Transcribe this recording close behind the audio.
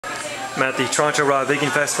I'm at the Toronto Raw Vegan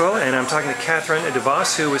Festival, and I'm talking to Catherine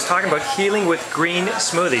Devos, who was talking about healing with green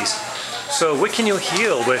smoothies. So what can you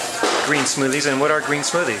heal with green smoothies, and what are green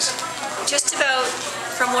smoothies? Just about,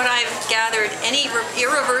 from what I've gathered, any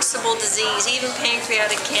irreversible disease, even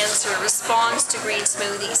pancreatic cancer, responds to green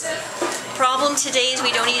smoothies. Problem today is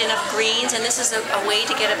we don't eat enough greens, and this is a way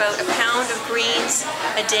to get about a pound of greens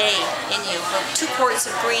a day in you. About 2 quarts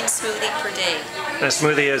of green smoothie per day. And a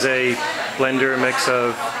smoothie is a blender mix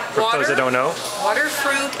of, for those that don't know, water,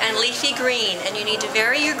 fruit, and leafy green. And you need to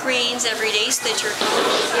vary your greens every day so that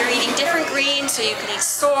you're eating different greens. So you can eat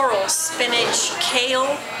sorrel, spinach,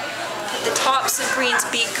 kale. The tops of greens,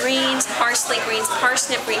 beet greens, parsley greens,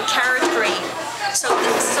 parsnip green, carrot green. So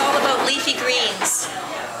this is all about leafy greens.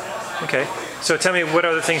 Okay, so tell me, what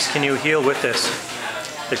other things can you heal with this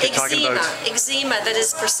that you're talking about? Eczema that is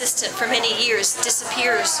persistent for many years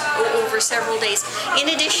disappears over several days. In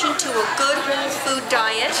addition to a good whole food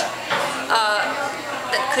diet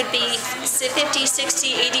that could be 50,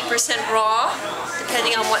 60, 80% raw,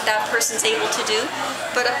 depending on what that person's able to do.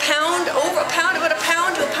 But about a pound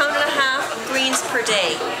to a pound and a half of greens per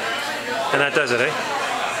day. And that does it, eh?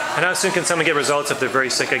 And how soon can someone get results if they're very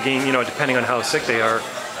sick? Again, you know, depending on how sick they are.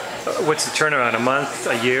 What's the turnaround? A month?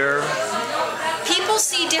 A year? People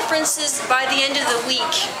see differences by the end of the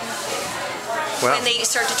week. Wow. When they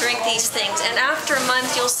start to drink these things, and after a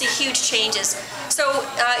month you'll see huge changes. So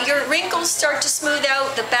your wrinkles start to smooth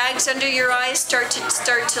out, the bags under your eyes start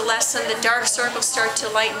to lessen, the dark circles start to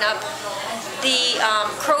lighten up. The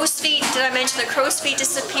crow's feet, did I mention the crow's feet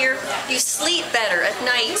disappear? You sleep better at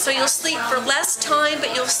night, so you'll sleep for less time,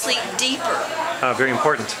 but you'll sleep deeper. Very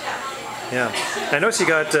important. Yeah. I noticed you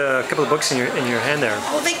got a couple of books in your hand there.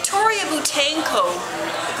 Well, Victoria Butanko.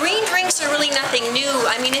 Green drinks are really nothing new.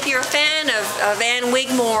 I mean, if you're a fan of Ann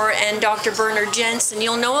Wigmore and Dr. Bernard Jensen,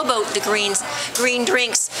 you'll know about the green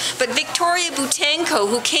drinks. But Victoria Butanko,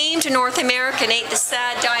 who came to North America and ate the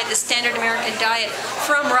SAD diet, the standard American diet,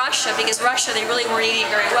 from Russia, because Russia, they really weren't eating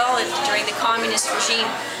very well during the communist regime,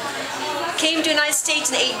 came to the United States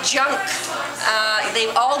and ate junk. They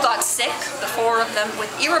all got sick, the 4 of them, with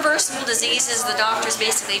irreversible diseases. The doctors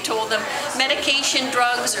basically told them medication,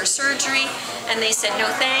 drugs, or surgery, and they said no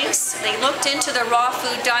thanks. They looked into the raw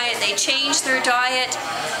food diet, they changed their diet.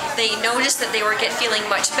 They noticed that they were feeling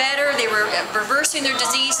much better. They were reversing their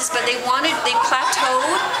diseases, but they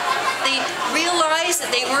plateaued. They realized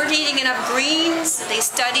that they weren't eating enough greens. They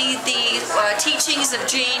studied the teachings of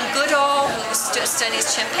Jane Goodall, who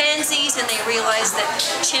studies chimpanzees, and they realized that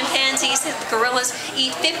chimpanzees, gorillas,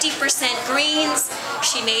 eat 50% greens.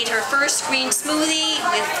 She made her first green smoothie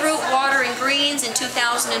with fruit, water, and greens in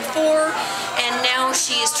 2004, and now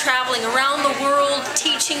she is traveling around the world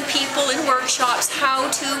teaching people in workshops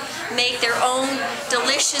how to make their own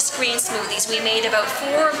delicious green smoothies. We made about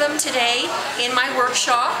 4 of them today in my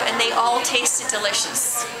workshop, and they all tasted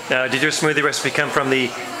delicious. Now, did your smoothie recipe come from the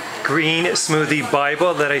Green Smoothie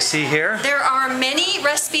Bible that I see here? There are many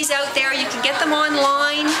recipes out there. You can get them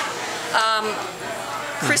online.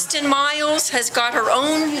 Kristen Miles has got her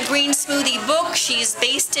own green smoothie book. She's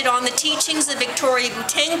based it on the teachings of Victoria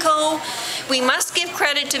Butanko. We must give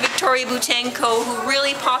credit to Victoria Butanko, who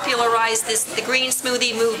really popularized the green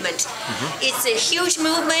smoothie movement. It's a huge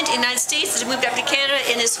movement in the United States. It's moved up to Canada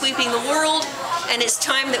and is sweeping the world. And it's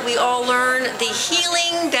time that we all learn the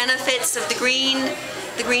healing benefits of the green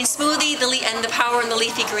smoothie and the power in the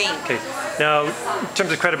leafy green. Okay. Now, in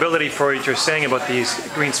terms of credibility for what you're saying about these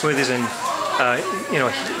green smoothies and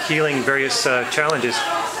healing various challenges,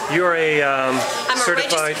 you're I'm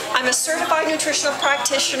a certified nutritional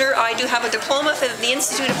practitioner. I do have a diploma from the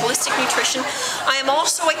Institute of Holistic Nutrition. I am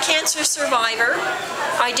also a cancer survivor.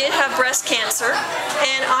 I did have breast cancer,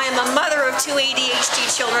 and I am a mother of 2 ADHD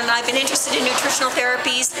children. I've been interested in nutritional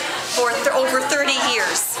therapies for over 30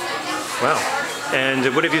 years. Wow.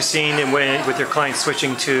 And what have you seen with your clients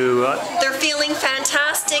switching to? They're feeling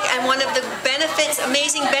fantastic, and one of the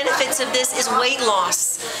amazing benefits of this is weight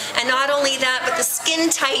loss. And not only that, but the skin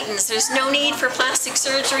tightens. There's no need for plastic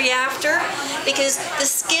surgery after, because the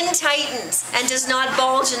skin tightens and does not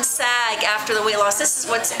bulge and sag after the weight loss. This is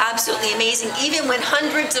what's absolutely amazing, even when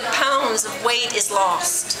hundreds of pounds of weight is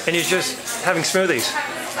lost. And you're just having smoothies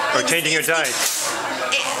or changing your diet.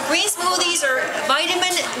 Green smoothies are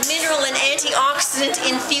vitamin, mineral, and antioxidant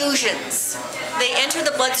infusions. They enter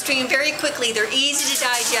the bloodstream very quickly. They're easy to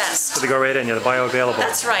digest. So they go right in, they're bioavailable.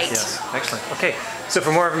 That's right. Yes, excellent. Okay, so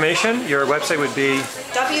for more information, your website would be?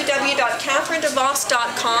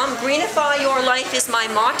 www.catherinedevos.com. Greenify your life is my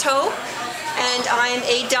motto. And I'm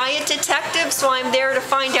a diet detective, so I'm there to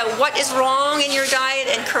find out what is wrong in your diet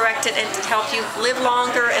and correct it and to help you live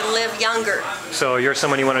longer and live younger. So you're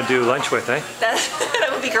someone you want to do lunch with, eh? That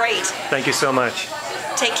would be great. Thank you so much.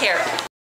 Take care.